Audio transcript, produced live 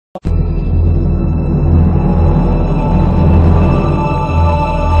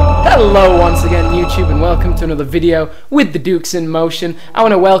Hello once again YouTube, and welcome to another video with the Dukes in Motion. I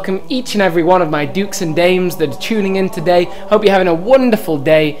want to welcome each and every one of my Dukes and Dames that are tuning in today. Hope you're having a wonderful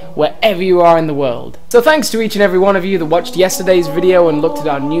day wherever you are in the world. So thanks to each and every one of you that watched yesterday's video and looked at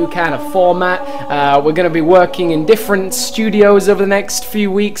our new kind of format. We're going to be working in different studios over the next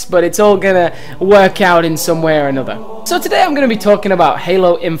few weeks, but it's all going to work out in some way or another. So today I'm going to be talking about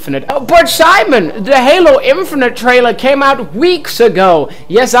Halo Infinite. Oh, but Simon, the Halo Infinite trailer came out weeks ago.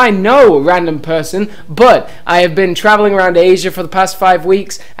 Yes, I know, random person, but I have been traveling around Asia for the past 5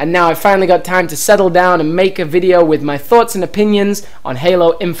 weeks, and now I've finally got time to settle down and make a video with my thoughts and opinions on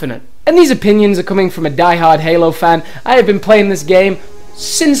Halo Infinite. And these opinions are coming from a die-hard Halo fan. I have been playing this game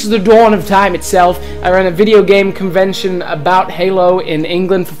since the dawn of time itself. I ran a video game convention about Halo in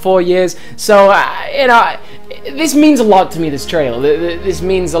England for 4 years, so you know, this means a lot to me, this trailer. This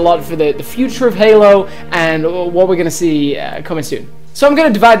means a lot for the future of Halo and what we're going to see coming soon. So I'm going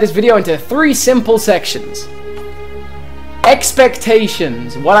to divide this video into 3 simple sections.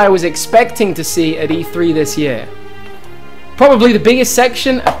 Expectations, what I was expecting to see at E3 this year. Probably the biggest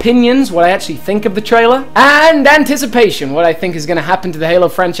section, opinions, what I actually think of the trailer. And anticipation, what I think is going to happen to the Halo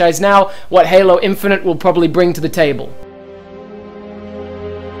franchise now, what Halo Infinite will probably bring to the table.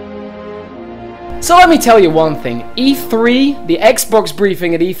 So let me tell you one thing, E3, the Xbox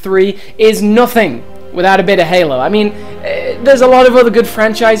briefing at E3 is nothing without a bit of Halo. I mean, there's a lot of other good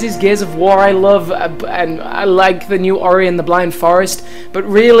franchises. Gears of War I love, and I like the new Ori and the Blind Forest, but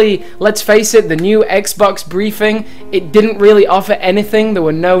really, let's face it, the new Xbox briefing, it didn't really offer anything. There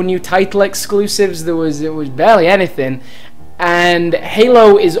were no new title exclusives, it was barely anything, and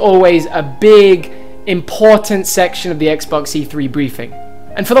Halo is always a big, important section of the Xbox E3 briefing.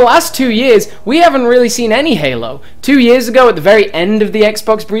 And for the last 2 years, we haven't really seen any Halo. 2 years ago, at the very end of the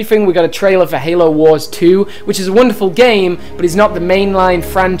Xbox briefing, we got a trailer for Halo Wars 2, which is a wonderful game, but is not the mainline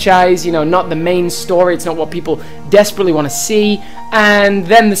franchise, you know, not the main story, it's not what people desperately want to see. And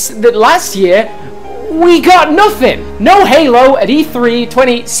then last year, we got nothing! No Halo at E3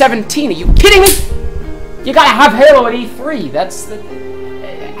 2017, are you kidding me? You gotta have Halo at E3,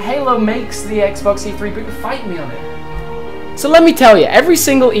 Halo makes the Xbox E3, but fight me on it. So let me tell you, every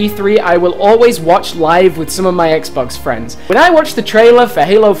single E3 I will always watch live with some of my Xbox friends. When I watched the trailer for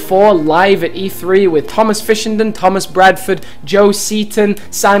Halo 4 live at E3 with Thomas Fishenden, Thomas Bradford, Joe Seaton,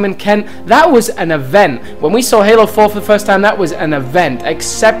 Simon Kent, that was an event. When we saw Halo 4 for the first time, that was an event.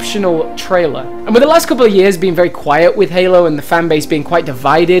 Exceptional trailer. And with the last couple of years being very quiet with Halo and the fanbase being quite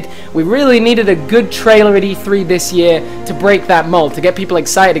divided, we really needed a good trailer at E3 this year to break that mold, to get people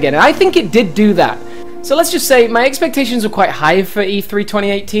excited again. And I think it did do that. So let's just say my expectations were quite high for E3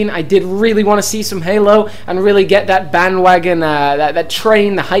 2018. I did really want to see some Halo and really get that bandwagon, that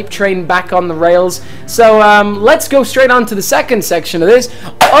train, the hype train back on the rails. So let's go straight on to the second section of this,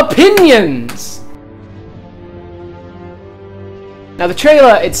 opinions. Now the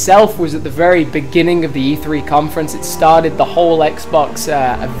trailer itself was at the very beginning of the E3 conference. It started the whole Xbox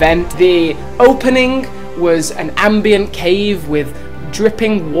event. The opening was an ambient cave with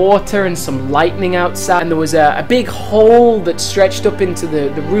dripping water and some lightning outside, and there was a big hole that stretched up into the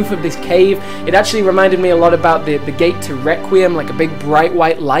roof of this cave. It actually reminded me a lot about the gate to Requiem, like a big bright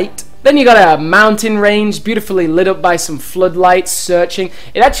white light. Then you got a mountain range beautifully lit up by some floodlights searching.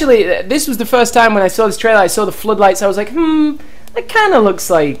 It actually, this was the first time when I saw this trailer, I saw the floodlights, I was like, that kind of looks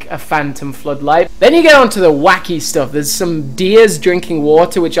like a phantom floodlight. Then you get onto the wacky stuff. There's some deers drinking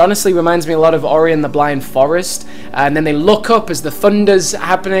water, which honestly reminds me a lot of Ori and the Blind Forest. And then they look up as the thunder's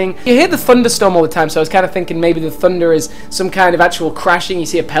happening. You hear the thunderstorm all the time, so I was kind of thinking maybe the thunder is some kind of actual crashing. You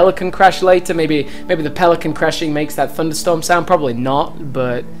see a pelican crash later. Maybe the pelican crashing makes that thunderstorm sound. Probably not,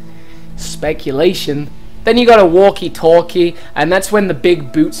 but speculation. Then you got a walkie-talkie, and that's when the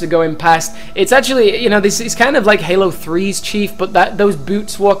big boots are going past. It's actually, you know, this is kind of like Halo 3's Chief, but those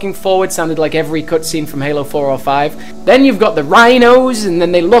boots walking forward sounded like every cutscene from Halo 4 or 5. Then you've got the rhinos, and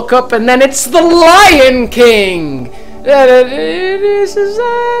then they look up, and then it's the Lion King! It is a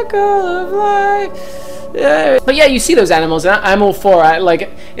circle of life. But yeah, you see those animals, and I'm all for it.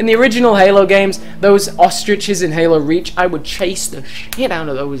 Like, in the original Halo games, those ostriches in Halo Reach, I would chase the shit out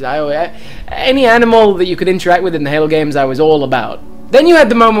of those. Any animal that you could interact with in the Halo games, I was all about. Then you had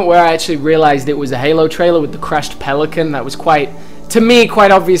the moment where I actually realized it was a Halo trailer with the crashed pelican. That was quite, to me,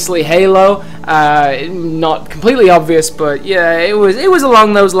 quite obviously Halo. Not completely obvious, but yeah, it was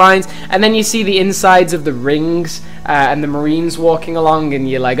along those lines. And then you see the insides of the rings, and the Marines walking along, and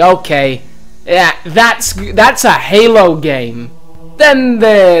you're like, okay, yeah, that's a Halo game. Then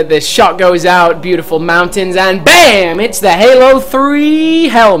the shot goes out, beautiful mountains, and BAM! It's the Halo 3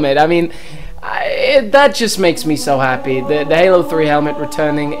 helmet. I mean, that just makes me so happy. The Halo 3 helmet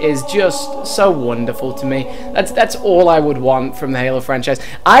returning is just so wonderful to me. That's all I would want from the Halo franchise.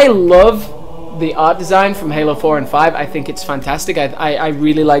 I love the art design from Halo 4 and 5. I think it's fantastic. I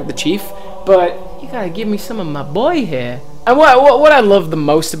really like the Chief, but you gotta give me some of my boy here. And what I love the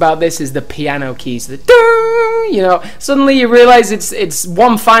most about this is the piano keys. The ding, you know, suddenly you realize it's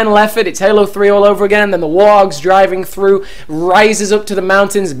one final effort. It's Halo 3 all over again. Then the wargs driving through, rises up to the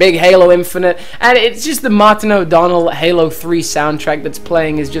mountains, big Halo Infinite, and it's just the Martin O'Donnell Halo 3 soundtrack that's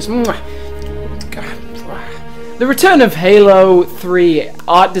playing is just. The return of Halo 3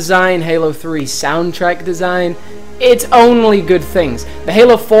 art design, Halo 3 soundtrack design. It's only good things. The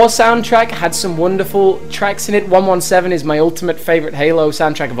Halo 4 soundtrack had some wonderful tracks in it. 117 is my ultimate favorite Halo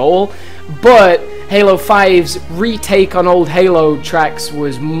soundtrack of all, but Halo 5's retake on old Halo tracks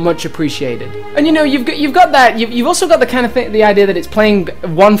was much appreciated. And you know, you've got that. You've also got the kind of thing, the idea that it's playing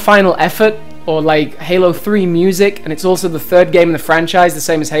one final effort, or like Halo 3 music, and it's also the third game in the franchise, the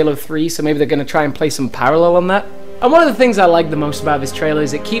same as Halo 3. So maybe they're going to try and play some parallel on that. And one of the things I like the most about this trailer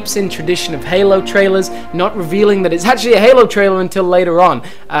is it keeps in tradition of Halo trailers, not revealing that it's actually a Halo trailer until later on.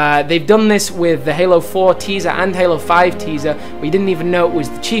 They've done this with the Halo 4 teaser and Halo 5 teaser, where you didn't even know it was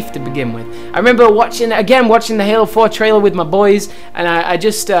the Chief to begin with. I remember watching the Halo 4 trailer with my boys, and I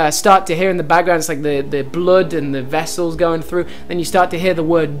just start to hear in the background, it's like the blood and the vessels going through, then you start to hear the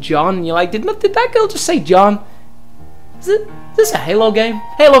word John, and you're like, did that girl just say John? Is this a Halo game?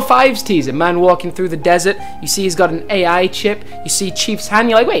 Halo 5's teaser, man walking through the desert. You see he's got an AI chip. You see Chief's hand.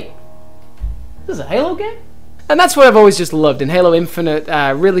 You're like, wait, this is a Halo game? And that's what I've always just loved. And Halo Infinite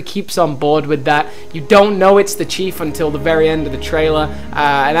really keeps on board with that. You don't know it's the Chief until the very end of the trailer.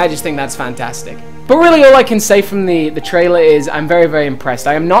 And I just think that's fantastic. But really all I can say from the trailer is I'm very, very impressed.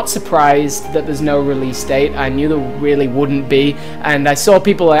 I am not surprised that there's no release date. I knew there really wouldn't be, and I saw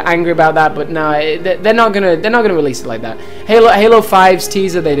people are angry about that, but no, they're not gonna release it like that. Halo 5's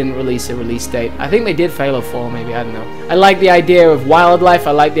teaser, they didn't release a release date. I think they did for Halo 4, maybe, I don't know. I like the idea of wildlife,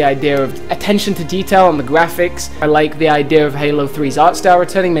 I like the idea of attention to detail on the graphics, I like the idea of Halo 3's art style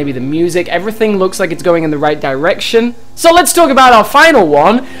returning, maybe the music, everything looks like it's going in the right direction. So let's talk about our final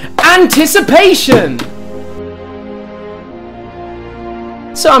one, anticipation!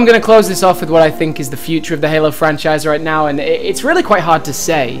 So I'm going to close this off with what I think is the future of the Halo franchise right now, and it's really quite hard to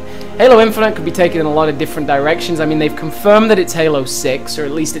say. Halo Infinite could be taken in a lot of different directions. I mean, they've confirmed that it's Halo 6, or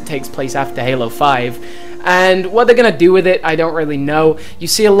at least it takes place after Halo 5. And what they're going to do with it, I don't really know. You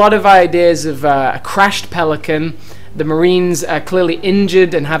see a lot of ideas of a crashed Pelican. The Marines are clearly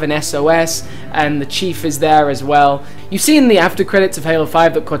injured and have an SOS, and the Chief is there as well. You see in the after credits of Halo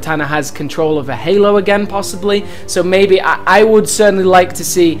 5 that Cortana has control of a Halo again, possibly, so maybe I would certainly like to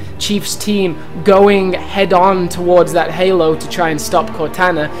see Chief's team going head-on towards that Halo to try and stop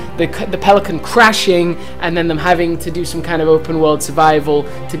Cortana, the Pelican crashing, and then them having to do some kind of open-world survival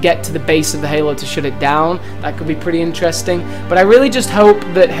to get to the base of the Halo to shut it down. That could be pretty interesting, but I really just hope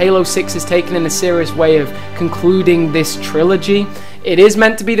that Halo 6 is taken in a serious way of concluding this trilogy. It is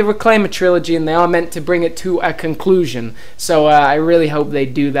meant to be the Reclaimer trilogy, and they are meant to bring it to a conclusion. So I really hope they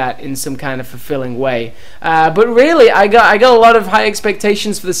do that in some kind of fulfilling way. But really, I got a lot of high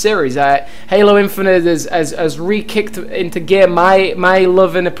expectations for the series. Halo Infinite has re-kicked into gear my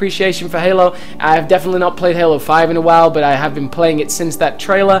love and appreciation for Halo. I've definitely not played Halo 5 in a while, but I have been playing it since that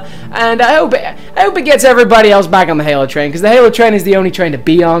trailer, and I hope it gets everybody else back on the Halo train, because the Halo train is the only train to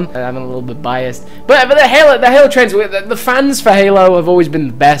be on. I'm a little bit biased, but the Halo trains, the fans for Halo have always been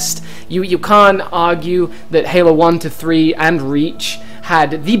the best. You can't argue that Halo 1 to 3 and Reach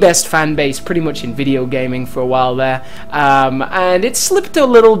had the best fan base pretty much in video gaming for a while there, and it slipped a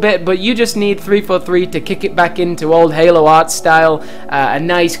little bit, but you just need 343 to kick it back into old Halo art style, a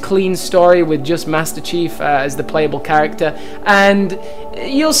nice clean story with just Master Chief as the playable character, and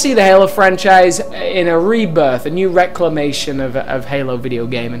you'll see the Halo franchise in a rebirth, a new reclamation of Halo video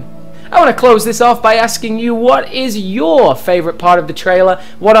gaming. I want to close this off by asking you, what is your favorite part of the trailer?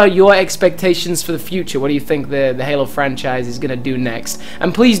 What are your expectations for the future? What do you think the Halo franchise is going to do next?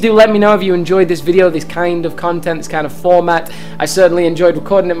 And please do let me know if you enjoyed this video, this kind of content, this kind of format. I certainly enjoyed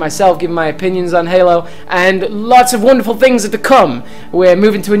recording it myself, giving my opinions on Halo, and lots of wonderful things are to come. We're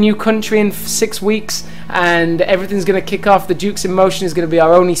moving to a new country in 6 weeks, and everything's going to kick off. The Dukes in Motion is going to be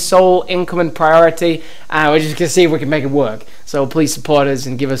our only sole income and priority. We're just going to see if we can make it work. So please support us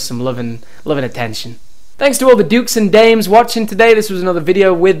and give us some love and attention. Thanks to all the Dukes and Dames watching today. This was another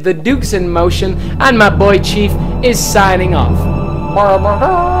video with the Dukes in Motion, and my boy Chief is signing off.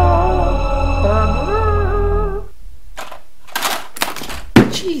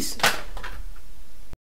 Jeez.